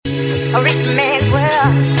a rich man's world.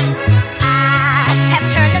 I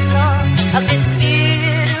have turned the soul of this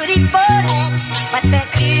beautiful land, but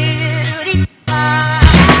that beauty,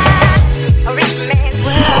 a rich man's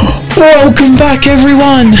world. Welcome back,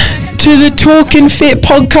 everyone, to the Talkin Fit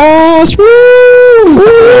podcast. Woo!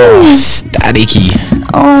 Oh, staticky.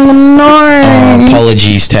 Oh no.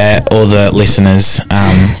 Apologies to all the listeners.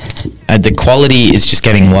 The quality is just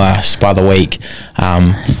getting worse by the week.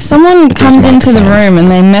 Someone comes into the room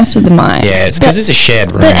and they mess with the mics. Yeah, it's because it's a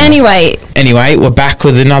shared room. But anyway, we're back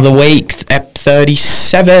with another week, Ep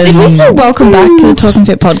 37. Did we say welcome back to the Talkin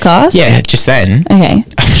Fit podcast? Yeah, just then. Okay.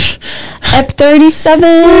 Ep 37.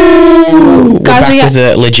 We're Guys, back with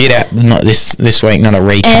a legit ep, not this week, not a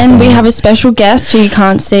recap. And we have a special guest who you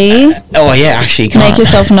can't see. Oh yeah, actually you can't. Make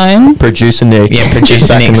yourself known. Producer Nick. Yeah,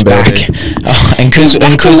 producer Nick's back. Oh, and because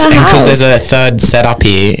house. there's a third setup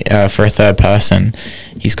here for a third person.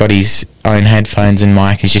 He's got his own headphones and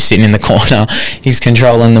mic. He's just sitting in the corner. He's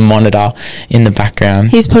controlling the monitor in the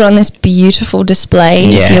background. He's put on this beautiful display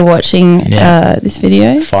if you're watching this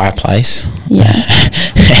video. Fireplace. Yes.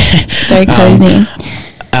 Very cozy.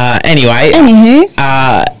 Anyway.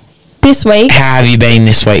 This week. How have you been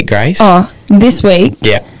this week, Grace? Oh, this week.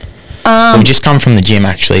 Yeah. We've just come from the gym,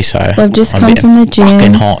 actually, so we've just come from the gym.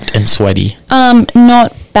 Fucking hot and sweaty.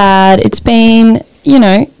 Not bad. It's been,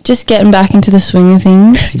 just getting back into the swing of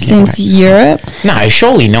things since Europe. No,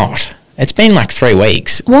 surely not. It's been like 3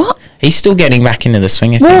 weeks. What? He's still getting back into the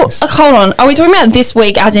swing of things. Hold on. Are we talking about this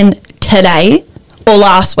week as in today or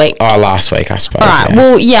last week? Oh, last week, I suppose. All right. Yeah.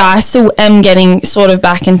 Well, yeah, I still am getting sort of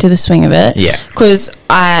back into the swing of it. Yeah. Because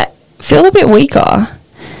I feel a bit weaker.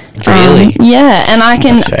 Really? Yeah, and I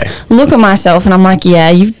can look at myself and I'm like,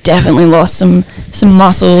 yeah, you've definitely lost some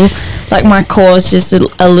muscle. Like my core's just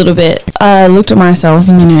a little bit. I looked at myself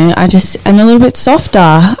and I'm a little bit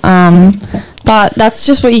softer. But that's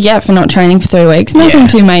just what you get for not training for 3 weeks. Nothing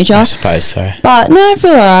too major. I suppose so. But no, I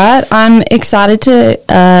feel alright. I'm excited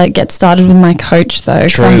to get started with my coach though.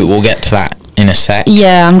 True, we'll get to that in a sec.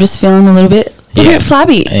 Yeah, I'm just feeling a little bit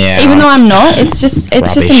flabby. Yeah. Even though I'm not, it's just a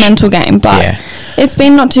mental game. But it's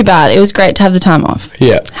been not too bad. It was great to have the time off.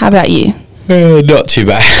 Yeah. How about you? Not too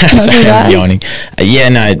bad. Not too bad? I'm yawning. I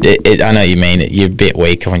know what you mean. You're a bit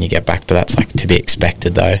weaker when you get back, but that's like to be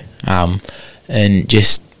expected though. And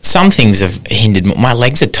just some things have hindered. My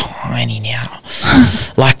legs are tiny now.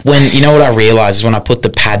 Like when, what I realised is when I put the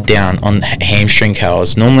pad down on hamstring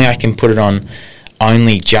curls, normally I can put it on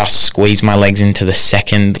only just squeeze my legs into the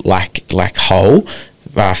second like hole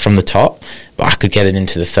from the top, but I could get it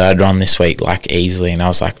into the third one this week like easily, and I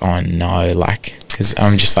was like, oh no, because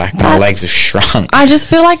I'm just like my legs have shrunk. I just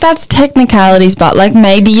feel like that's technicalities, but like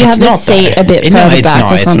maybe you have the seat a bit further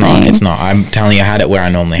back or something. It's not. I'm telling you, I had it where I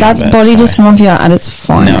normally have it. That's body dysmorphia at its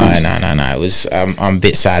finest. No. It was. I'm a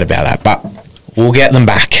bit sad about that, but we'll get them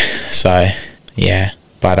back. So yeah,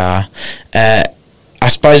 but I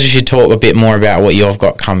suppose we should talk a bit more about what you've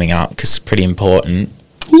got coming up because it's pretty important.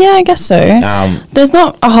 Yeah, I guess so. There's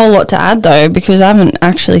not a whole lot to add though because I haven't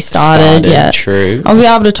actually started yet. True. I'll be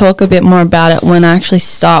able to talk a bit more about it when I actually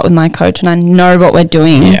start with my coach and I know what we're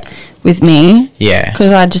doing with me. Yeah.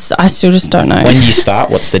 Because I still just don't know. When do you start?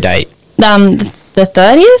 What's the date? The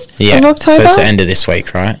 30th of October. So it's the end of this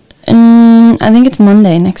week, right? I think it's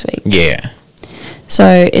Monday next week. Yeah.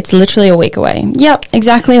 So it's literally a week away. Yep,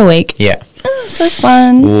 exactly a week. Yeah. Oh, so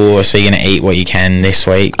fun. Ooh, so you're going to eat what you can this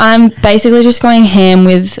week? I'm basically just going ham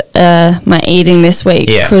with my eating this week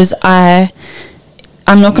because I'm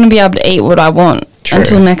not going to be able to eat what I want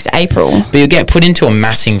until next April. But you'll get put into a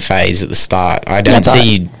massing phase at the start. I don't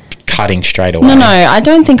see you cutting straight away. No, I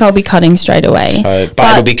don't think I'll be cutting straight away. So,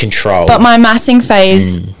 but it'll be controlled. But my massing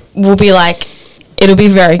phase will be like, it'll be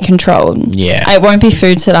very controlled. Yeah. It won't be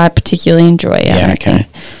foods that I particularly enjoy. Yeah, okay.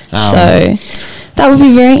 So that would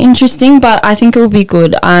be very interesting, but I think it will be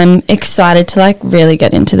good. I'm excited to really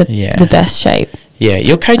get into the best shape. Yeah,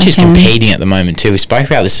 your coach is competing at the moment too. We spoke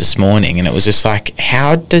about this morning and it was just like,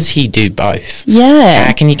 how does he do both? Yeah.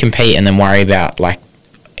 How can you compete and then worry about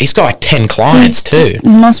he's got 10 clients too.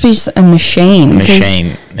 Must be just a machine.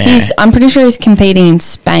 Yeah. I'm pretty sure he's competing in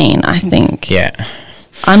Spain, I think. Yeah.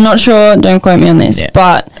 I'm not sure, don't quote me on this,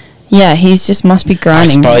 but yeah, he's just must be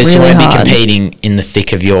grinding really hard. I suppose he won't be competing in the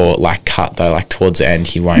thick of your cut though, towards the end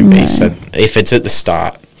he won't be. So if it's at the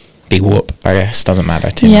start, big whoop, I guess, doesn't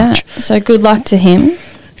matter too much. Yeah, so good luck to him.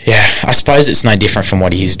 Yeah, I suppose it's no different from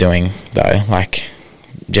what he's doing though,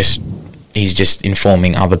 he's just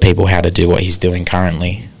informing other people how to do what he's doing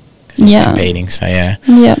currently. He's competing, so yeah.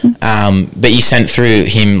 But you sent through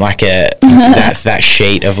him that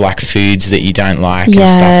sheet of foods that you don't like and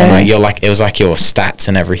stuff, and it was your stats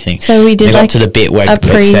and everything. So we did got to the bit where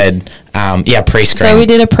it said Pre-screen. So we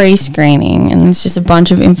did a pre-screening, and it's just a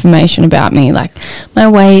bunch of information about me, like my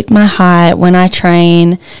weight, my height, when I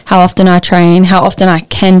train, how often I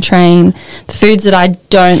can train, the foods that I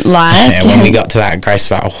don't like. Yeah, when we got to that,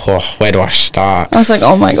 Grace was like, oh, where do I start? I was like,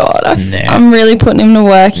 oh my God, I'm really putting him to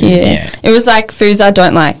work here. Yeah. It was like foods I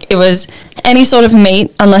don't like. It was any sort of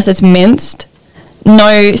meat unless it's minced,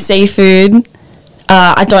 no seafood.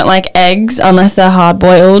 I don't like eggs unless they're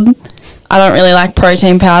hard-boiled. I don't really like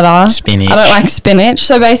protein powder. Spinach. I don't like spinach.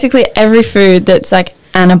 So basically every food that's like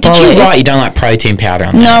anabolic. Did you write you don't like protein powder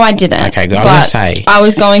on there? No, I didn't. Okay, good. I was going to say. I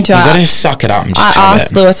was going to. You've got to suck it up and just I have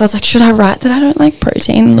asked it. Lewis, I was like, should I write that I don't like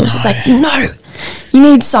protein? And Lewis was like, no, you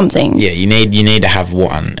need something. Yeah, you need to have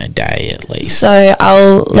one a day at least. So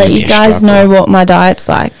I'll let you guys know what my diet's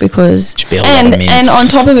like, because and on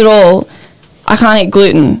top of it all, I can't eat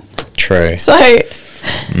gluten. True. So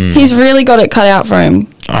he's really got it cut out for him.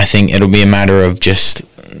 I think it'll be a matter of just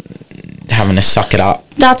having to suck it up.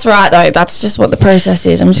 That's right, though. That's just what the process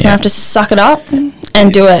is. I'm just going to have to suck it up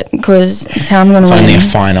and do it, because it's how I'm going to win. It's only a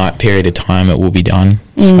finite period of time it will be done.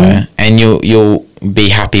 So, and you'll be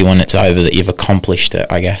happy when it's over that you've accomplished it,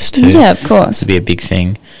 I guess, too. Yeah, of course. It'll be a big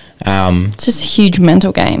thing. It's just a huge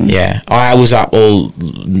mental game. Yeah. I was up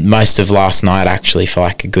most of last night, actually, for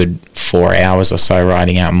like a good 4 hours or so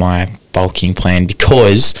writing out my bulking plan,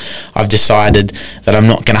 because I've decided that I'm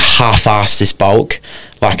not going to half-ass this bulk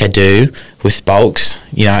like I do with bulks.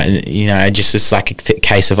 Just it's like a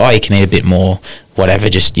case of, you can eat a bit more, whatever,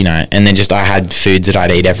 just, and then just I had foods that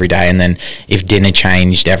I'd eat every day, and then if dinner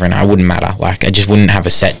changed every night, it wouldn't matter. Like, I just wouldn't have a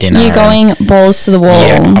set dinner. You're going balls to the wall.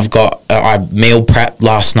 Yeah, I've got, I meal prepped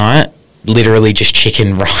last night, literally just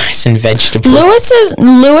chicken, rice and vegetables.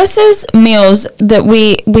 Lewis's meals that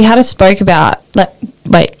we had a spoke about, like,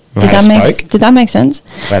 wait, did that make sense?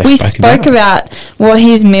 We spoke about what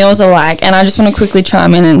his meals are like, and I just want to quickly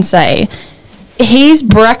chime in and say his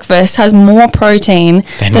breakfast has more protein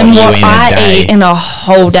than what I eat in a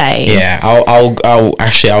whole day. Yeah, I'll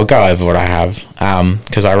go over what I have,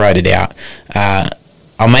 because I wrote it out.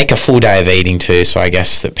 I'll make a full day of eating too, so I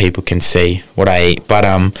guess that people can see what I eat. But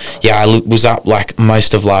I was up like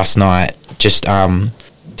most of last night just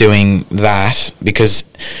doing that, because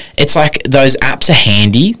it's like those apps are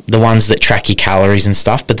handy, the ones that track your calories and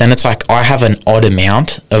stuff, but then it's like I have an odd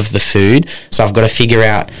amount of the food, so I've got to figure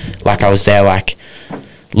out, like I was there like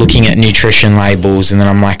looking at nutrition labels, and then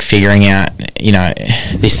I'm like figuring out,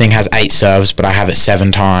 this thing has 8 serves but I have it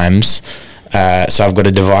 7 times, so I've got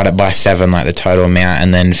to divide it by 7, like the total amount,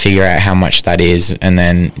 and then figure out how much that is, and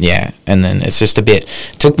then it's just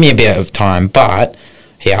took me a bit of time, but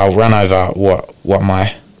I'll run over what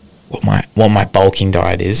my bulking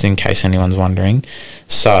diet is, in case anyone's wondering.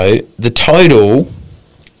 So the total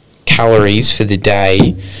calories for the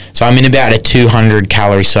day, so I'm in about a 200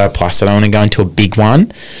 calorie surplus. I don't want to go into a big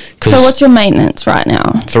one. So what's your maintenance right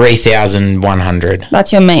now? 3,100.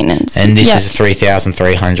 That's your maintenance. And this is a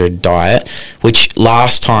 3,300 diet, which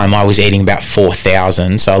last time I was eating about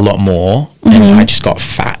 4,000, so a lot more, and I just got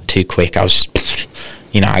fat too quick. I was just...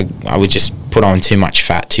 I would just put on too much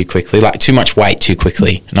fat too quickly, like too much weight too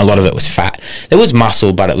quickly, and a lot of it was fat. There was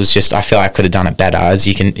muscle, but it was just, I feel like I could have done it better, as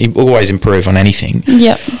you can always improve on anything.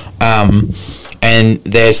 Yep. And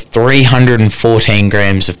there's 314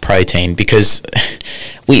 grams of protein, because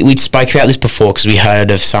we spoke about this before, because we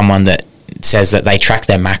heard of someone that says that they track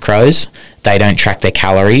their macros, they don't track their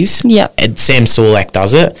calories. Yep. And Sam Sulek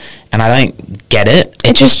does it, and I don't get it.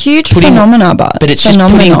 It's just a huge phenomenon, but it's just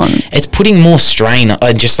putting more strain.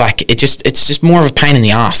 It's just more of a pain in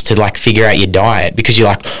the ass to like figure out your diet, because you're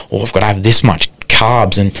like, I've got to have this much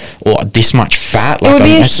carbs or this much fat. It would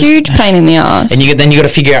be a huge pain in the ass. And then you got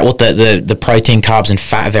to figure out what the protein, carbs, and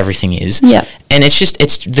fat of everything is. Yeah. And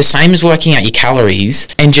it's the same as working out your calories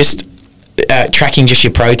and just tracking just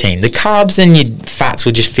your protein. The carbs and your fats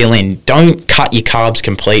will just fill in. Don't cut your carbs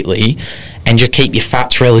completely, and just keep your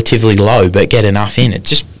fats relatively low, but get enough in. It's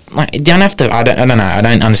just like, you don't have to. I don't know. I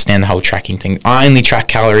don't understand the whole tracking thing. I only track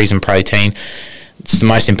calories and protein. It's the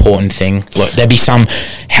most important thing. Look, there'd be some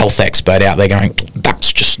health expert out there going,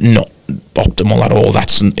 that's just not optimal at all.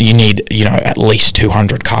 You need, at least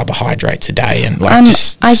 200 carbohydrates a day, and like I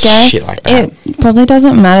guess shit like that. It probably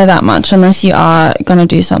doesn't matter that much unless you are going to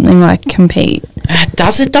do something like compete.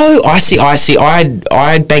 Does it though?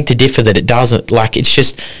 I'd beg to differ that it doesn't. Like, it's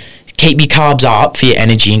just keep your carbs up for your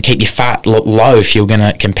energy and keep your fat low if you're going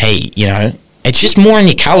to compete, It's just more in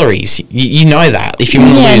your calories. You know that. If you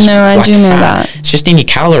want to lose I do know fat, that. it's just in your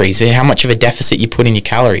calories, how much of a deficit you put in your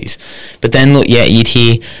calories. But then, look, you'd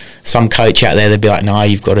hear some coach out there, they'd be like, no,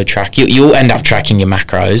 you've got to track. You'll end up tracking your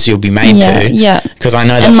macros. You'll be made to. Yeah. Because I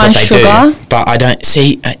know that's what they sugar. do. But I don't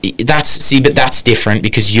see. But that's different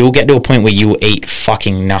because you'll get to a point where you will eat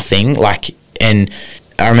fucking nothing. Like, and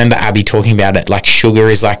I remember Abby talking about it. Like, sugar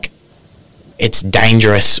is like, it's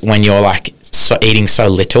dangerous when you're like eating so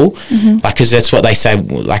little. Like, because that's what they say.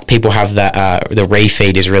 Like, people have that the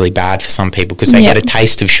refeed is really bad for some people because they get a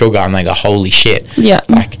taste of sugar and they go, holy shit. Yeah.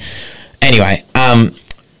 Like, anyway,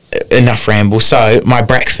 enough ramble. So my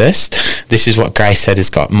breakfast, this is what Grace said has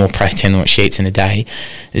got more protein than what she eats in a day,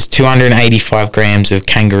 is 285 grams of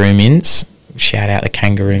kangaroo mince. Shout out the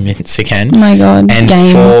kangaroo mince again. Oh my God.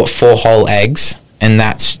 And four whole eggs, and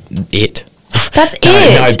that's it. That's no,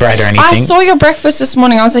 it. No bread or anything. I saw your breakfast this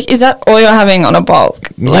morning. I was like, is that all you're having on a bulk?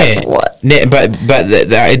 Like, yeah. what? Yeah, but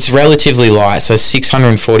it's relatively light, so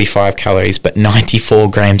 645 calories, but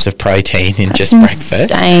 94 grams of protein in just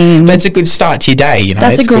breakfast. Insane. But it's a good start to your day, you know.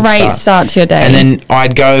 That's it's a great start to your day. And then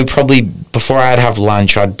I'd go probably, before I'd have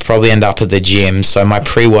lunch, I'd probably end up at the gym. So my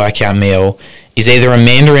pre-workout meal is either a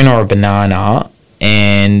mandarin or a banana,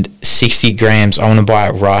 and 60 grams, I want to buy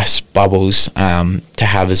rice bubbles to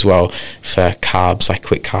have as well for carbs, like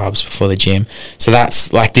quick carbs before the gym. So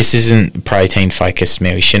that's like, this isn't a protein focused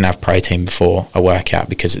meal. You shouldn't have protein before a workout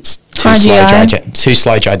because it's too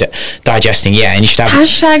slow digesting. Yeah, and you should have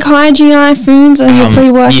hashtag high GI foods as your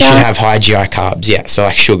pre-workout. You should have high GI carbs, yeah, so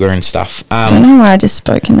like sugar and stuff. I don't know why I just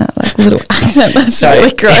spoke in that like little accent. That's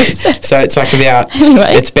really gross. So it's like about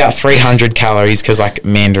it's about 300 calories because like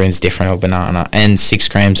mandarin's different or banana, and 6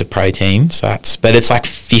 grams of protein. So but it's like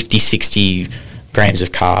 50-60 grams of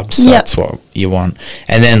carbs, so that's what you want.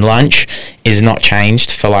 And then lunch is not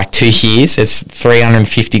changed for like 2 years. It's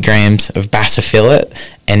 350 grams of bassa fillet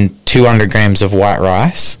and 200 grams of white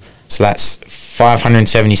rice, so that's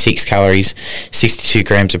 576 calories, 62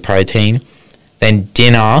 grams of protein. Then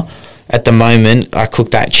dinner, at the moment, I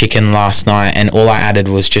cooked that chicken last night, and all I added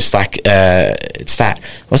was just like it's that,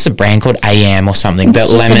 what's the brand called, AM or something, it's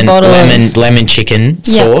that lemon chicken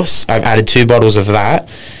sauce. I've added 2 bottles of that.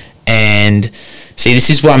 And see, this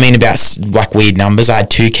is what I mean about like weird numbers. I had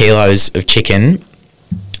 2 kilos of chicken.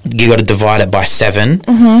 You got to divide it by 7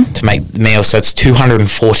 to make the meal, so it's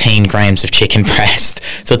 214 grams of chicken breast.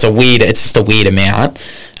 So it's just a weird amount.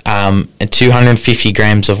 And 250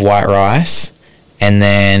 grams of white rice, and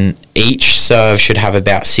then each serve should have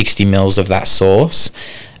about 60 mils of that sauce.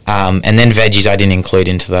 And then veggies I didn't include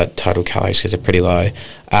into the total calories because they're pretty low.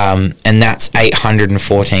 And that's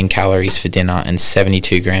 814 calories for dinner and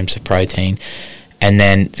 72 grams of protein. And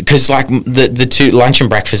then, because like the two, lunch and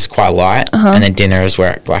breakfast is quite light, and then dinner is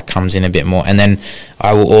where it like comes in a bit more. And then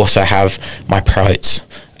I will also have my pro-oats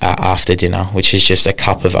after dinner, which is just a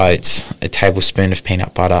cup of oats, a tablespoon of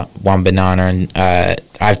peanut butter, 1 banana, and I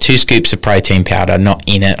have 2 scoops of protein powder, not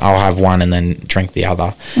in it. I'll have one and then drink the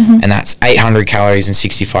other. And that's 800 calories and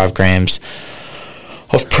 65 grams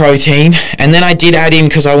of protein. And then I did add in,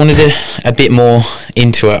 because I wanted a bit more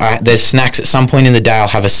into it, there's snacks. At some point in the day I'll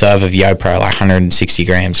have a serve of YoPro, like 160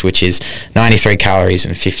 grams, which is 93 calories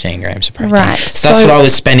and 15 grams of protein. Right. So that's what I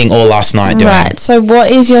was spending all last night doing. Right. So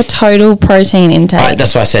what is your total protein intake?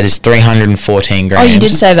 That's what I said, is 314 grams. Oh, you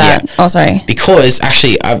did say that. Yeah. Oh, sorry. Because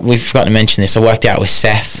actually, we forgot to mention this, I worked out with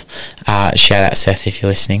Seth. Shout out Seth if you're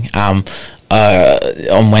listening. On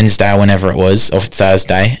Wednesday or whenever it was, or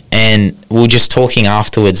Thursday, and we were just talking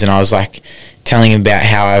afterwards, and I was like telling him about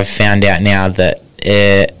how I've found out now that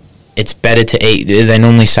it's better to eat. They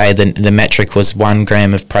normally say the metric was 1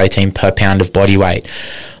 gram of protein per pound of body weight,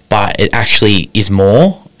 but it actually is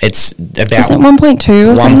more. It's about, is it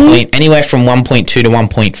 1.2 or something? Anywhere from 1.2 to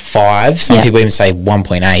 1.5. Some people even say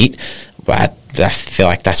 1.8, but I feel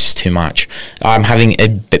like that's just too much. I'm having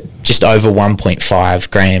just over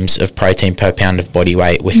 1.5 grams of protein per pound of body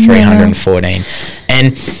weight with 314.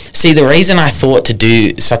 And see, the reason I thought to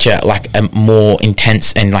do such a more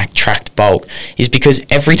intense and like tracked bulk is because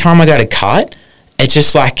every time I go to cut, it's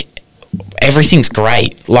just like everything's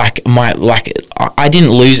great. I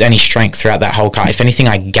didn't lose any strength throughout that whole cut. If anything,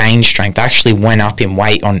 I gained strength. I actually went up in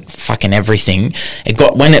weight on fucking everything.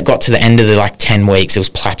 When it got to the end of the 10 weeks, it was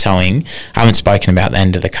plateauing. I haven't spoken about the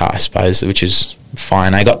end of the cut, I suppose, which is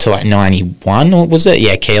fine. I got to 91, or was it?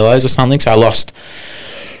 Yeah, kilos or something. So I lost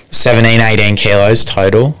 17, 18 kilos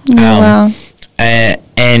total. Wow.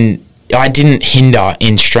 And I didn't hinder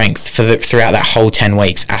in strength throughout that whole 10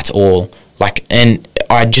 weeks at all. And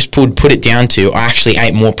I just put it down to, I actually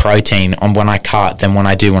ate more protein on when I cut than when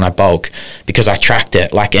I do when I bulk, because I tracked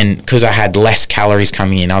it, and because I had less calories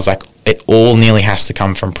coming in, I was like, it all nearly has to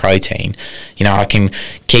come from protein. You know, I can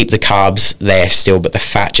keep the carbs there still, but the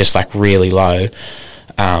fat just really low.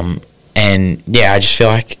 And yeah, I just feel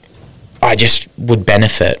like I just would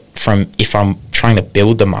benefit from, if I'm trying to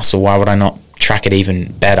build the muscle, why would I not track it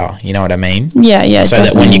even better? You know what I mean? Yeah, so definitely.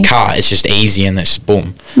 that when you cut, it's just easy and it's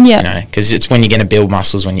boom. Yeah. You know, because it's when you're going to build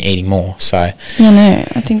muscles when you're eating more. So yeah, no,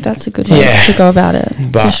 I think that's a good way to go about it.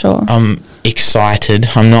 But for sure. I'm excited.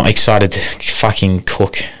 I'm not excited to fucking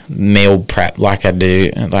cook meal prep like I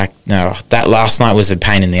do. Like, no, that last night was a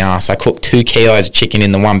pain in the ass. I cooked 2 kilos of chicken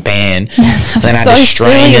in the one pan. Then I had to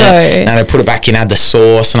strain it. And I put it back in, add the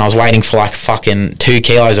sauce, and I was waiting for like fucking 2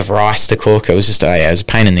 kilos of rice to cook. It was just, it was a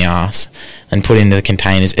pain in the ass. And put it into the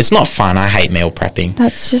containers. It's not fun. I hate meal prepping.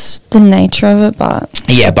 That's just the nature of it, but...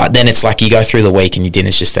 Yeah, but then it's like you go through the week and your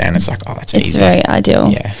dinner's just there and it's like, oh, that's easy. It's very ideal.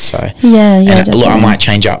 Yeah, so... Yeah, and look, I might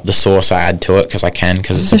change up the sauce I add to it because I can,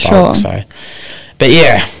 because it's for a bulk, sure. so... But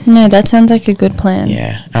yeah. No, that sounds like a good plan.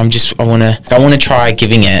 Yeah, I want to try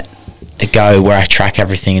giving it a go where I track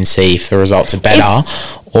everything and see if the results are better,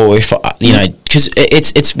 or if because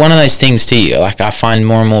it's one of those things too. Like, I find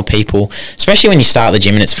more and more people, especially when you start the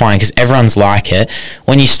gym, and it's fine because everyone's like it.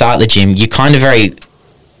 When you start the gym, you kind of very,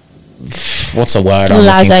 what's a word I'm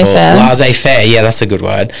looking for? Laissez-faire. Yeah, that's a good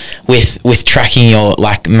word. With tracking your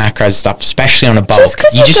like macros stuff, especially on a bulk. Just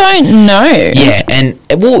because you don't know. Yeah, and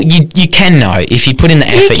well, you can know if you put in the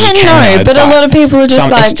effort. You can know, but a lot of people are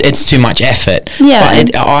just it's too much effort. Yeah,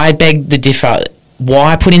 but I beg the differ.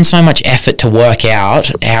 Why put in so much effort to work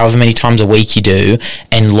out however many times a week you do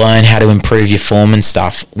and learn how to improve your form and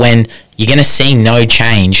stuff when you're going to see no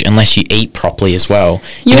change unless you eat properly as well?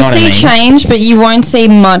 You'll see change, but you won't see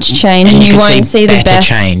much change, and you won't see the best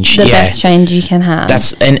change. The best change you can have.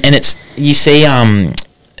 That's and it's, you see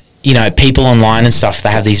people online and stuff,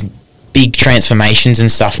 they have these big transformations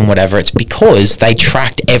and stuff and whatever. It's because they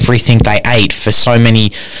tracked everything they ate for so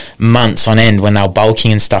many months on end when they were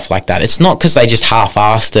bulking and stuff like that. It's not because they just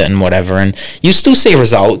half-assed it and whatever, and you still see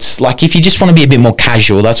results. Like, if you just want to be a bit more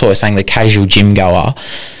casual, that's what we're saying, the casual gym goer,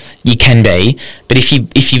 you can be. But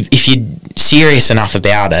if you're serious enough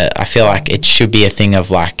about it, I feel like it should be a thing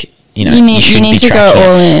of like, you need to go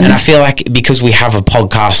all in. And I feel like because we have a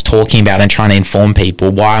podcast talking about it and trying to inform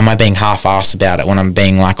people, why am I being half-assed about it when I'm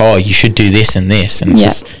being like, oh, you should do this and this? And it's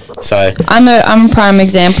just, so... I'm a prime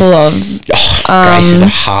example of... Grace is a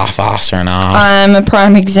half-asser and a half. I'm a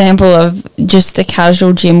prime example of just the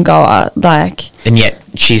casual gym goer, like... And yet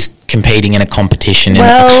she's competing in a competition.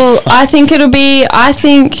 I think it'll be... I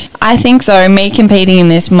think though, me competing in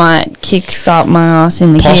this might kickstart my ass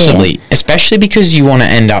in the gear. Possibly. Especially because you want to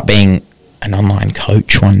end up being an online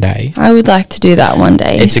coach one day. I would like to do that one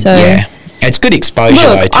day. It's good exposure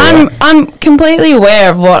though to it. I'm completely aware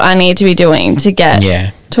of what I need to be doing to get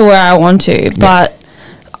to where I want to. But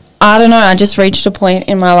I don't know, I just reached a point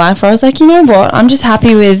in my life where I was like, you know what, I'm just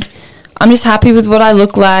happy with what I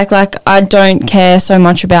look like. Like, I don't care so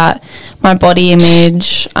much about my body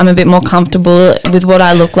image. I'm a bit more comfortable with what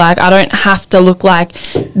I look like. I don't have to look like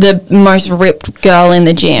the most ripped girl in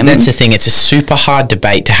the gym. That's the thing. It's a super hard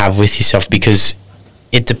debate to have with yourself because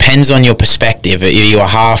it depends on your perspective. Are you a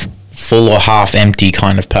half full or half empty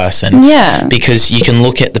kind of person? Yeah. Because you can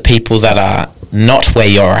look at the people that are not where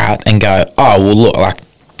you're at and go, oh, well, look, like,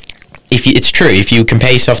 it's true, if you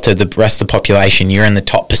compare yourself to the rest of the population, you're in the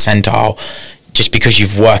top percentile just because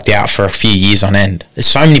you've worked out for a few years on end. There's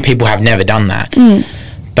so many people have never done that.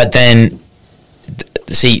 But then,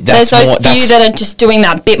 there's those few that are just doing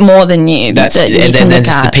that bit more than you. There's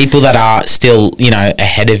the people that are still,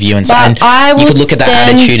 ahead of you, and you could look at that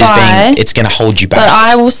attitude as being it's going to hold you back. But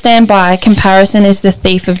I will stand by. Comparison is the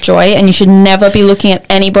thief of joy, and you should never be looking at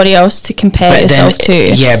anybody else to compare yourself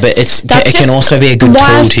to. Yeah, but it can also be a good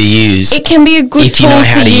tool to use. It can be a good tool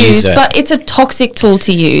to use, but it's a toxic tool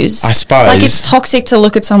to use. I suppose. Like, it's toxic to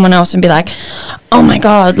look at someone else and be like, oh my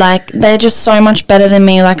God, like, they're just so much better than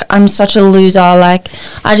me. Like, I'm such a loser. Like,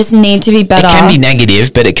 I just need to be better. It can be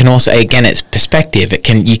negative, but it can also, again, it's perspective.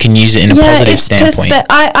 You can use it in a positive standpoint.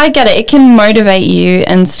 I get it. It can motivate you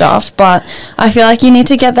and stuff, but I feel like you need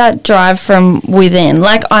to get that drive from within.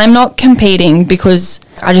 Like, I'm not competing because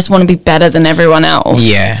I just want to be better than everyone else.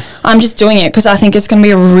 Yeah. I'm just doing it because I think it's going to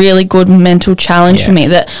be a really good mental challenge for me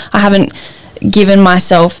that I haven't given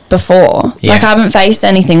myself before. Yeah. Like, I haven't faced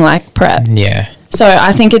anything like prep. Yeah. So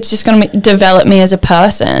I think it's just going to develop me as a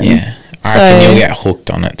person. Yeah. I reckon you'll get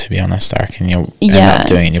hooked on it, to be honest. I reckon you'll end up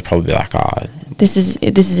doing it and you'll probably be like, oh... This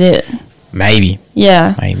is it. Maybe.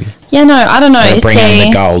 Yeah. Maybe. Yeah, no, I don't know. Bring in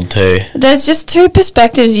the gold too. There's just two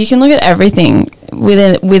perspectives. You can look at everything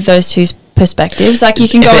with those two perspectives. Like, you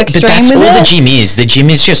can go extreme with it. But that's all the gym is. The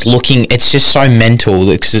gym is just looking... It's just so mental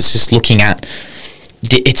because it's just looking at...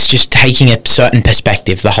 it's just taking a certain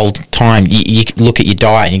perspective the whole time. You look at your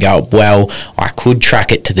diet and you go, well, I could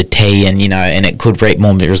track it to the T and, and it could reap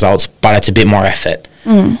more results, but it's a bit more effort.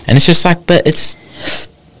 And it's just like, but it's,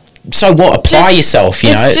 so what? Apply yourself,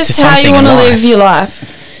 it's just how you want to live your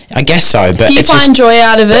life. I guess so, but if you find joy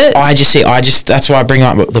out of it. I just that's why I bring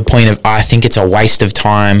up the point of, I think it's a waste of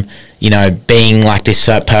time, being like this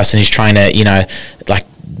person who's trying to, like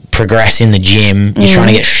progress in the gym. You're trying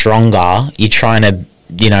to get stronger. You're trying to,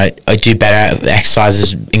 do better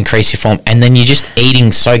exercises, increase your form, and then you're just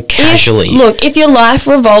eating so casually. If your life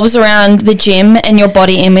revolves around the gym and your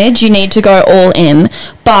body image, you need to go all in.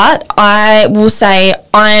 But I will say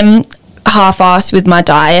I'm half-assed with my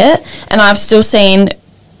diet, and I've still seen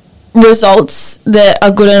results that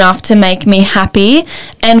are good enough to make me happy,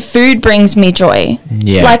 and food brings me joy.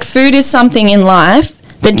 Like, food is something in life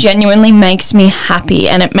that genuinely makes me happy,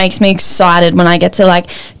 and it makes me excited when I get to like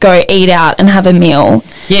go eat out and have a meal.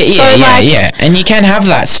 Yeah. And you can have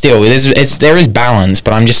that still. There is balance,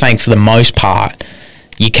 but I'm just saying for the most part,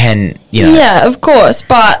 you can. Yeah, of course,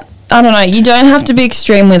 but I don't know. You don't have to be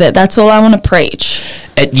extreme with it. That's all I want to preach.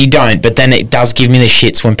 You don't, but then it does give me the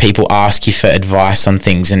shits when people ask you for advice on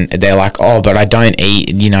things, and they're like, "Oh, but I don't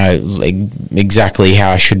eat, like exactly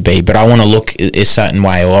how I should be, but I want to look a certain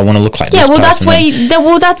way, or I want to look like this person."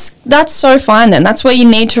 That's so fine then. That's where you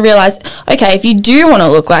need to realize, okay, if you do want to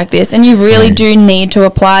look like this, and you really do need to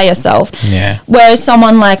apply yourself. Yeah. Whereas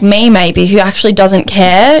someone like me, maybe, who actually doesn't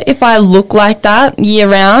care if I look like that year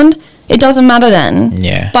round, it doesn't matter then.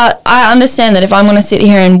 Yeah. But I understand that if I'm going to sit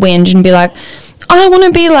here and whinge and be like, I want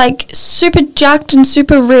to be like super jacked and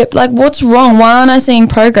super ripped, like what's wrong? Why aren't I seeing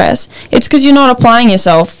progress? It's because you're not applying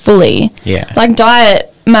yourself fully. Yeah. Like,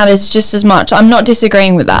 diet matters just as much. I'm not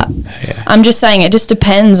disagreeing with that. Yeah. I'm just saying it just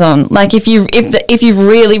depends on, like, if you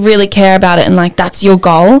really, really care about it and like that's your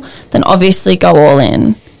goal, then obviously go all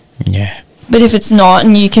in. Yeah. But if it's not,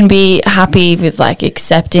 and you can be happy with like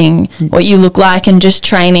accepting what you look like and just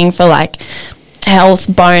training for like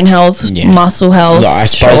health, bone health, muscle health. I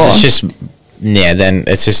suppose it's just, then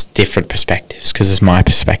it's just different perspectives, because it's my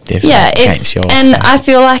perspective. It's yours. And I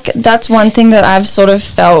feel like that's one thing that I've sort of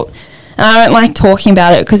felt, and I don't like talking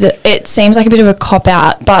about it because it seems like a bit of a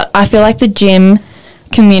cop-out, but I feel like the gym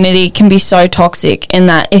community can be so toxic in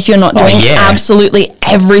that if you're not doing absolutely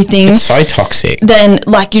everything, it's so toxic, then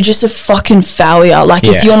like you're just a fucking failure. Like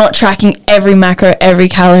if you're not tracking every macro, every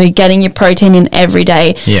calorie, getting your protein in every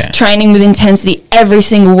day, training with intensity every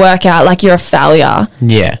single workout, like you're a failure.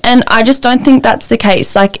 And I just don't think that's the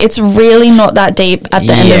case. Like, it's really not that deep at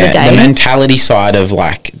the end of the day. The mentality side of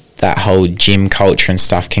like that whole gym culture and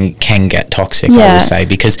stuff can get toxic, I will say,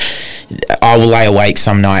 because I will lay awake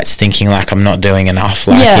some nights thinking like I'm not doing enough.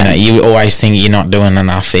 Like, you always think you're not doing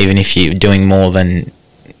enough, even if you're doing more than,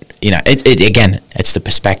 again, it's the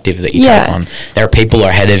perspective that you take on. There are people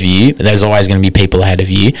ahead of you. There's always going to be people ahead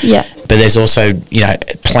of you. But there's also,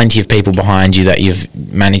 plenty of people behind you that you've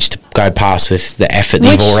managed to go past with the effort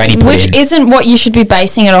that you've already put in. Which isn't what you should be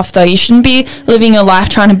basing it off, though. You shouldn't be living your life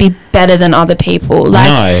trying to be better than other people.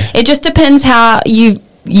 Like, it just depends how you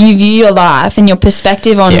view your life and your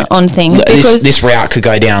perspective on things. Because this route could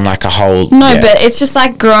go down like a whole... but it's just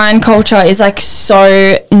like grind culture is like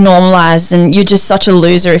so normalised, and you're just such a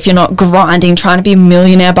loser if you're not grinding, trying to be a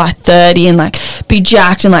millionaire by 30 and like be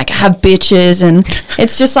jacked and like have bitches, and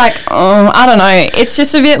it's just like, I don't know. It's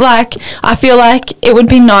just a bit like, I feel like it would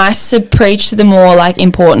be nice to preach to the more like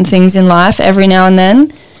important things in life every now and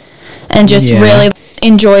then, and just really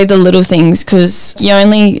enjoy the little things, because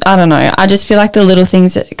I don't know, I just feel like the little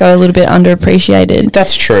things that go a little bit underappreciated.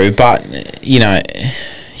 That's true, but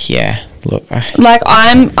look, like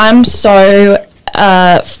I'm so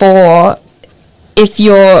for if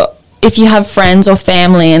you have friends or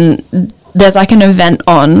family and there's like an event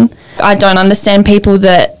on, I don't understand people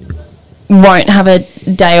that won't have a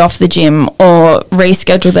day off the gym or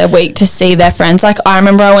reschedule their week to see their friends. Like, I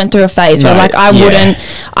remember I went through a phase where like I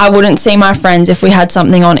wouldn't see my friends if we had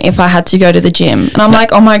something on, if I had to go to the gym, and I'm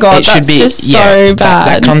like, oh my god, that's just so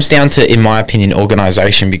bad. That comes down to, in my opinion,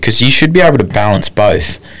 organisation, because you should be able to balance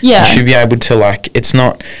both. You should be able to, like, it's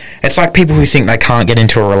like people who think they can't get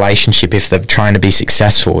into a relationship if they're trying to be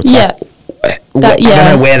successful. It's like, I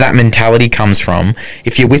don't know where that mentality comes from.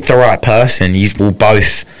 If you're with the right person, you will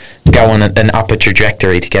both go on an upper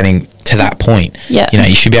trajectory to getting to that point.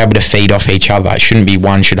 You should be able to feed off each other. It shouldn't be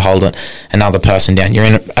one should hold another person down. You're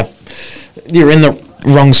in the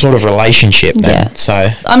wrong sort of relationship then. So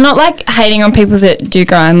I'm not like hating on people that do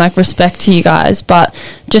grind, like, respect to you guys, but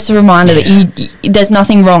just a reminder that there's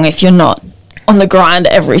nothing wrong if you're not on the grind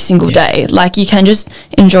every single day. Like, you can just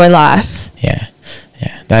enjoy life.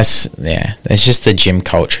 It's just the gym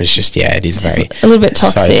culture. It's just it is very a little bit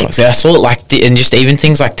toxic. So toxic. I saw it and just even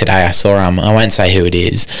things like today. I saw I won't say who it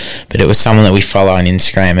is, but it was someone that we follow on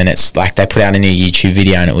Instagram, and it's like they put out a new YouTube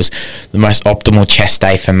video, and it was the most optimal chest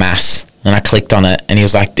day for mass. And I clicked on it, and he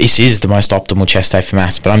was like, this is the most optimal chest day for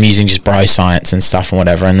mass, but I'm using just bro science and stuff and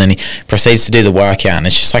whatever. And then he proceeds to do the workout, and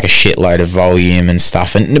it's just like a shitload of volume and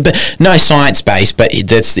stuff. But no science base, but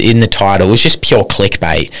that's in the title. It was just pure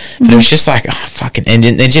clickbait. But it was just like, fucking... And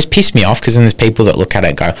it just pissed me off, because then there's people that look at it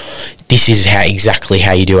and go, this is exactly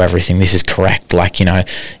how you do everything. This is correct. Like,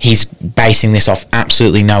 he's basing this off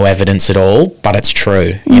absolutely no evidence at all, but it's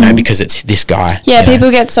true, because it's this guy. Yeah,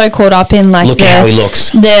 people get so caught up in, like... Look at how he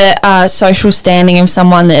looks. The social standing of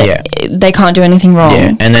someone that they can't do anything wrong.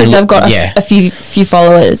 Yeah, and because they've got a few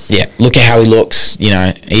followers. Yeah, look at how he looks,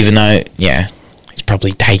 even though, he's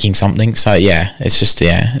probably taking something. So, it's just,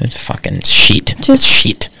 it's fucking shit. Just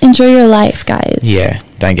shit. Enjoy your life, guys. Yeah,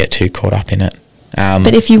 don't get too caught up in it.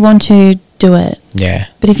 But if you want to, do it. Yeah.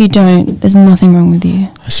 But if you don't, there's nothing wrong with you.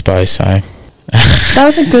 I suppose so. That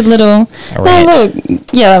was a good little rant.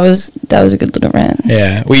 That was a good little rant.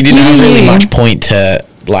 Yeah, we didn't have really much point to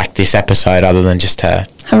like this episode other than just to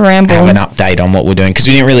have a ramble, have an update on what we're doing, because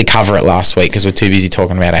we didn't really cover it last week because we're too busy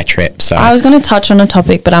talking about our trip. So I was going to touch on a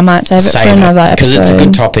topic, but I might save it for another episode, because it's a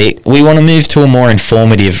good topic. We want to move to a more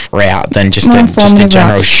informative route than just a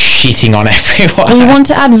general shitting on everyone. We want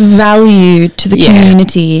to add value to the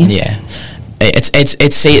community. Yeah.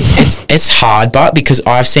 It's hard, but because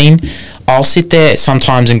I'll sit there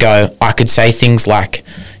sometimes and go, I could say things like,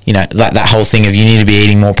 that whole thing of you need to be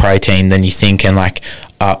eating more protein than you think, and like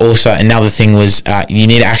also another thing was you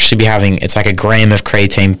need to actually be having, it's like a gram of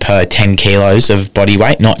creatine per 10 kilos of body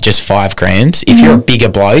weight, not just 5 grams. If you're a bigger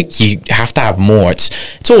bloke, you have to have more.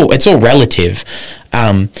 It's all relative.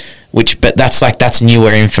 But that's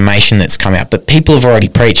newer information that's come out. But people have already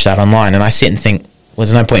preached that online, and I sit and think, well,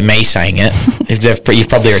 there's no point in me saying it. You've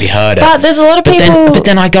probably already heard it. But there's a lot of people... But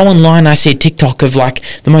then I go online and I see a TikTok of, like,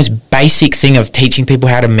 the most basic thing of teaching people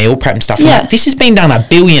how to meal prep and stuff. Yeah. Like, this has been done 1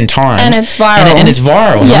 billion times. And it's viral. And it's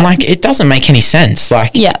viral. And I'm like, it doesn't make any sense.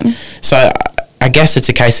 Like, yeah. So I guess it's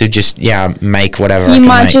a case of just, make whatever you I can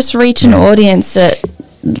might make. just reach an audience that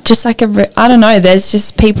just like I don't know, there's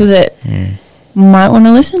just people that... might want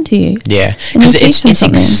to listen to you. Yeah, because it's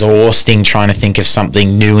exhausting trying to think of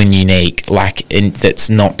something new and unique, that's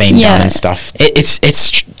not been done and stuff.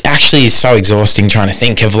 It's actually so exhausting trying to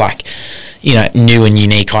think of new and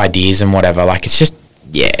unique ideas and whatever. Like, it's just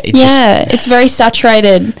it's very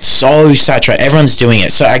saturated. So saturated. Everyone's doing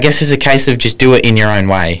it. So I guess it's a case of just do it in your own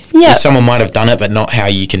way. Yeah. Someone might have done it, but not how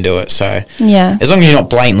you can do it. So as long as you're not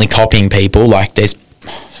blatantly copying people, like there's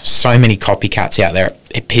so many copycats out there,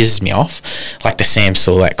 it pisses me off. Like the Sam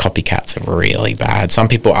Sulek copycats are really bad. Some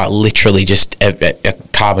people are literally just a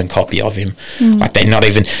carbon copy of him. Like they're not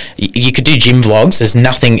even... You could do gym vlogs. There's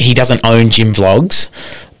nothing... He doesn't own gym vlogs,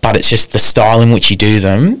 but it's just the style in which you do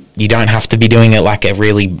them. You don't have to be doing it like a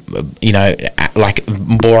really, like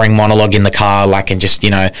boring monologue in the car, and just,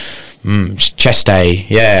 chest day.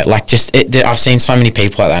 Yeah, I've seen so many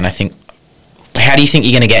people like that, and I think, how do you think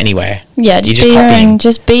you're going to get anywhere? Yeah,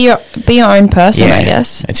 just be your own person, I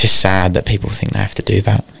guess. It's just sad that people think they have to do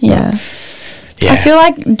that. Yeah. I feel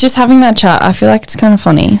like just having that chat, I feel like it's kind of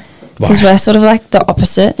funny. Because we're sort of like the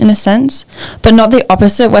opposite in a sense. But not the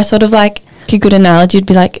opposite. We're sort of like, a good analogy would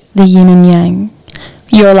be like the yin and yang.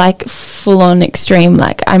 You're like full on extreme,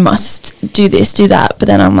 like I must do this, do that. But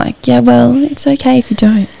then I'm like, yeah, well, it's okay if you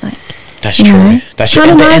don't. Like, that's true. That's true.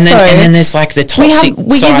 Nice, and then there's like the toxic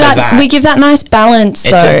side of that. We give that nice balance.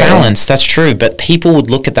 It's a balance. That's true. But people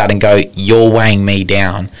would look at that and go, "You're weighing me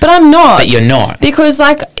down." But I'm not. But you're not, because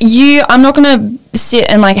I'm not gonna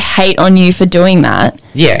sit and like hate on you for doing that.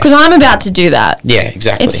 Yeah. Because I'm about to do that. Yeah,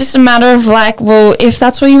 exactly. It's just a matter of like, well, if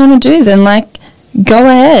that's what you want to do, then like, go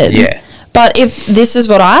ahead. Yeah. But if this is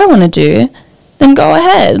what I want to do, then go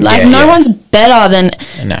ahead. Like, no one's better than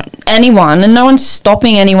anyone, and no one's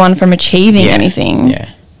stopping anyone from achieving anything. Yeah.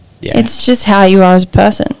 It's just how you are as a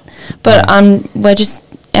person. But we're just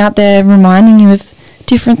out there reminding you of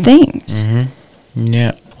different things. Mm-hmm.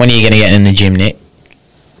 Yeah. When are you going to get in the gym, Nick?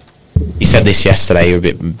 You said this yesterday. You were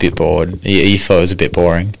a bit bored. You thought it was a bit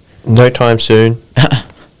boring. No time soon.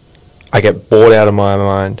 I get bored out of my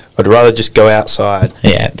mind. I'd rather just go outside.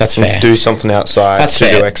 Yeah, that's fair. Do something outside. That's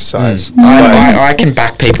fair. Do exercise. I can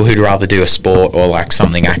back people who'd rather do a sport or like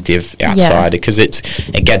something active outside, because it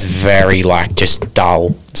gets very like just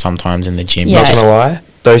dull sometimes in the gym. Not gonna lie,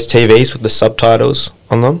 those TVs with the subtitles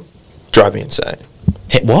on them drive me insane.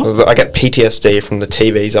 What? I get PTSD from the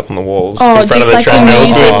TVs up on the walls Oh, in front just of the like the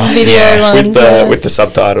treadmills. music video yeah. ones. With the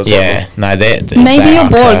subtitles. Yeah, no, they're Maybe they you're are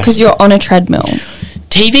bored cursed. because you're on a treadmill.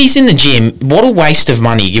 TVs in the gym, what a waste of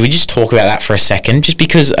money. Can we just talk about that for a second? Just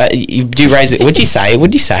because you do raise it. What'd you say?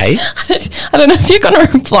 I don't know if you're going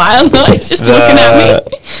to reply or not. He's just looking at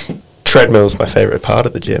me. Treadmill's my favourite part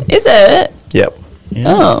of the gym. Is it? Yep.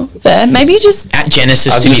 Oh, fair. Maybe you just... At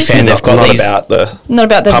Genesis, to be fair, they've got not these... about the Not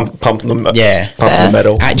about the... pump the Fair.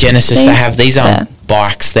 metal. At Genesis, See? they have these Fair.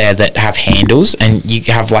 bikes there that have handles, and you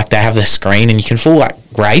have they have the screen, and you can full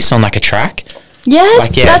race on a track.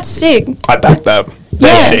 Yes, yeah. that's sick. I back that. They're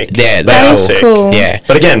Yeah. sick. Yeah, They That are is sick. cool. Yeah,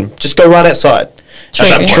 But again, just go right outside. True. At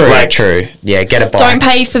that point, true, like, true. Yeah, get a bike. Don't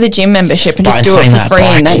pay for the gym membership and But just in do it saying for that, free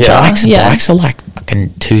in bikes, nature. bikes are like fucking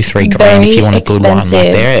 $2-3 grand Very if you want a good one. Like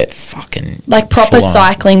expensive. they're fucking Like proper full on.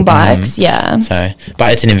 cycling bikes, yeah. So,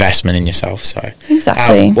 but it's an investment in yourself. So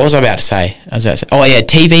Exactly. What was I about to say? Oh yeah,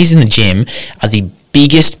 TVs in the gym are the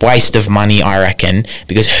biggest waste of money, I reckon,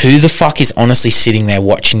 because who the fuck is honestly sitting there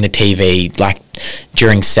watching the TV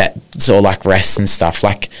during sets or rests and stuff?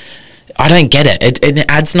 I don't get it. It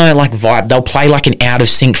adds no vibe. They'll play an out of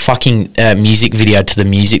sync fucking music video to the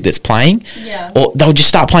music that's playing. Yeah. Or they'll just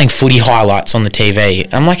start playing footy highlights on the TV.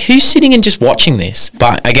 I'm like, who's sitting and just watching this?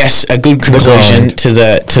 But I guess a good conclusion grind. to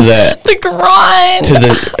the The grind. To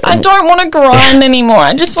the- I don't want to grind anymore.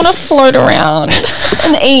 I just want to float around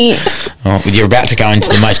and eat. well, you're about to go into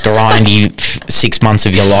the most grindy 6 months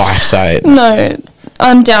of your life. So No,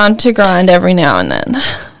 I'm down to grind every now and then.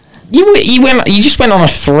 you just went on a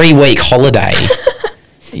 3-week holiday.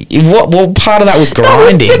 What part of that was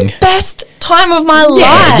grinding? That was the best time of my yeah,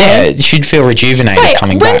 life. yeah, you should feel rejuvenated Wait,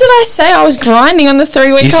 coming when back. did I say I was grinding on the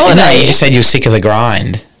 3-week holiday? No, you just said you were sick of the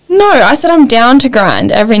grind. No, I said I'm down to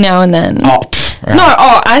grind every now and then. Oh, right.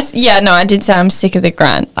 No, I did say I'm sick of the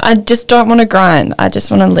grind. I just don't want to grind. I just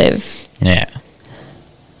want to live. Yeah.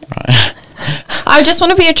 Right. I just want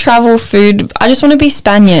to be a travel food. I just want to be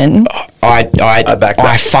Spaniard. I back that.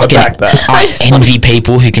 I fucking I back that. I I just envy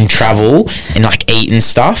people who can travel and eat and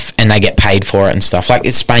stuff, and they get paid for it and stuff.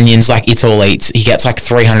 It's Spaniards, It's All Eats. He gets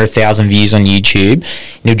 300,000 views on YouTube,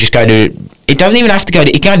 and he'll just go to. It doesn't even have to go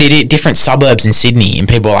to. It can go to different suburbs in Sydney, and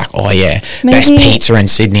people are like, "Oh yeah, best Maybe pizza in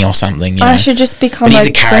Sydney or something." You I know? should just become But he's a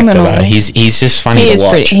a character criminal. though. He's just funny He to is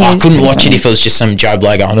watch. pretty- he I is couldn't pretty watch funny. it if it was just some Joe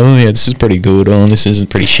bloke going, "Oh yeah, this is pretty good. Oh, this isn't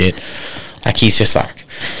pretty shit." He's just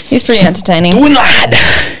He's pretty entertaining. "Good lad."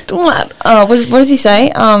 Oh, what does he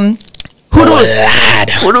say? Hoodles, lad.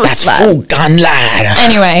 That's lad. full gun, lad.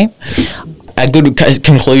 Anyway, A good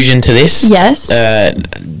conclusion to this. yes.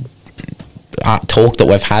 Talk that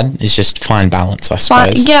we've had is just find balance, I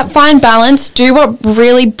suppose. Find balance. Do what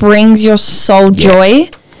really brings your soul joy.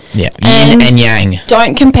 Yeah. And- Yin and yang.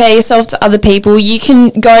 Don't compare yourself to other people. You can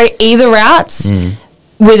go either routes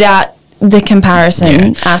without the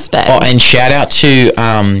comparison aspect. Oh, and shout out to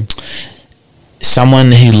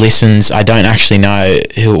someone who listens. I don't actually know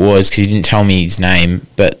who it was because he didn't tell me his name,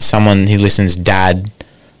 but someone who listens, Dad,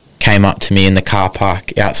 came up to me in the car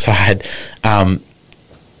park outside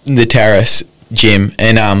the terrace gym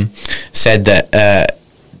and said that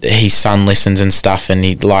his son listens and stuff, and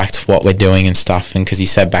he liked what we're doing and stuff, and because he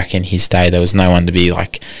said back in his day there was no one to be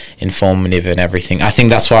informative and everything. I think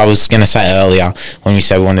that's what I was going to say earlier when we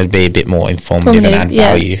said we wanted to be a bit more informative and add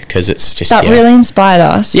value, because it's just that really inspired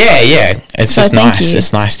us. yeah it's So just thank nice. you.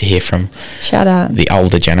 It's nice to hear from Shout out. the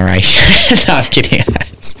older generation. No, I'm kidding.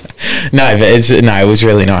 No, but it was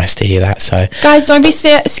really nice to hear that. So Guys, don't be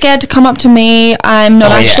scared to come up to me. I'm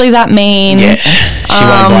not actually that mean. yeah, she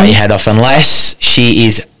won't bite your head off unless she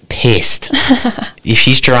is pissed. If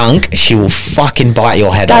she's drunk, she will fucking bite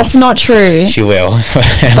your head off. That's not true. She will.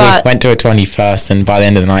 But- We went to her 21st, and by the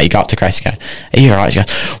end of the night, you go up to Grace and go, "Are you alright?" She goes,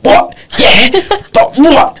 "What? Yeah, but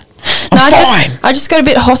what? I'm fine." I just got a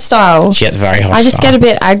bit hostile. She gets very hostile. I just get a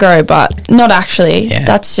bit aggro, but not actually. Yeah.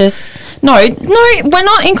 That's just no. We're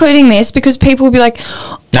not including this because people will be like,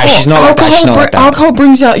 No, she's not like that. She's not like that. Alcohol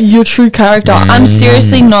brings out your true character. I'm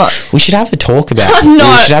seriously not. We should have a talk about. I'm We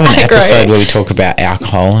not should have an aggro. episode where we talk about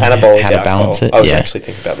alcohol and Anabolic how to alcohol. balance it. I was Yeah. actually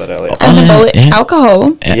thinking about that earlier. Anabolic yeah.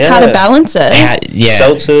 alcohol. Yeah. How to balance it. Yeah.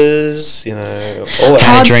 Seltzers, all that.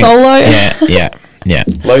 How Hard to drink. solo. Yeah.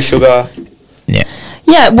 Low sugar. Yeah.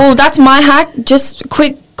 Yeah, well, that's my hack. Just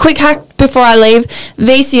quick hack before I leave.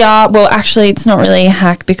 VCR. Well, actually, it's not really a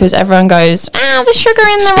hack because everyone goes, the sugar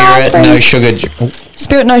in the Spirit, raspberry. no sugar.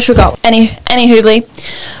 Spirit, no sugar. Any hoodly.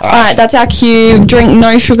 All right, that's our cue. Drink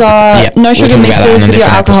no sugar. Yeah, No we'll sugar talk about that mixes in a with your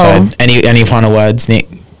different alcohol. episode. Any final words, Nick?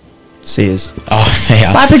 See yous. Oh, see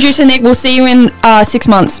ya. Bye, producer Nick. We'll see you in 6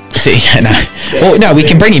 months. See ya. No. Well, no, we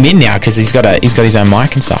can bring him in now because he's got his own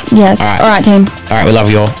mic and stuff. Yes. All right, team. All right, we love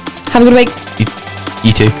you all. Have a good week.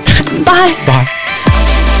 You too. Bye. Bye.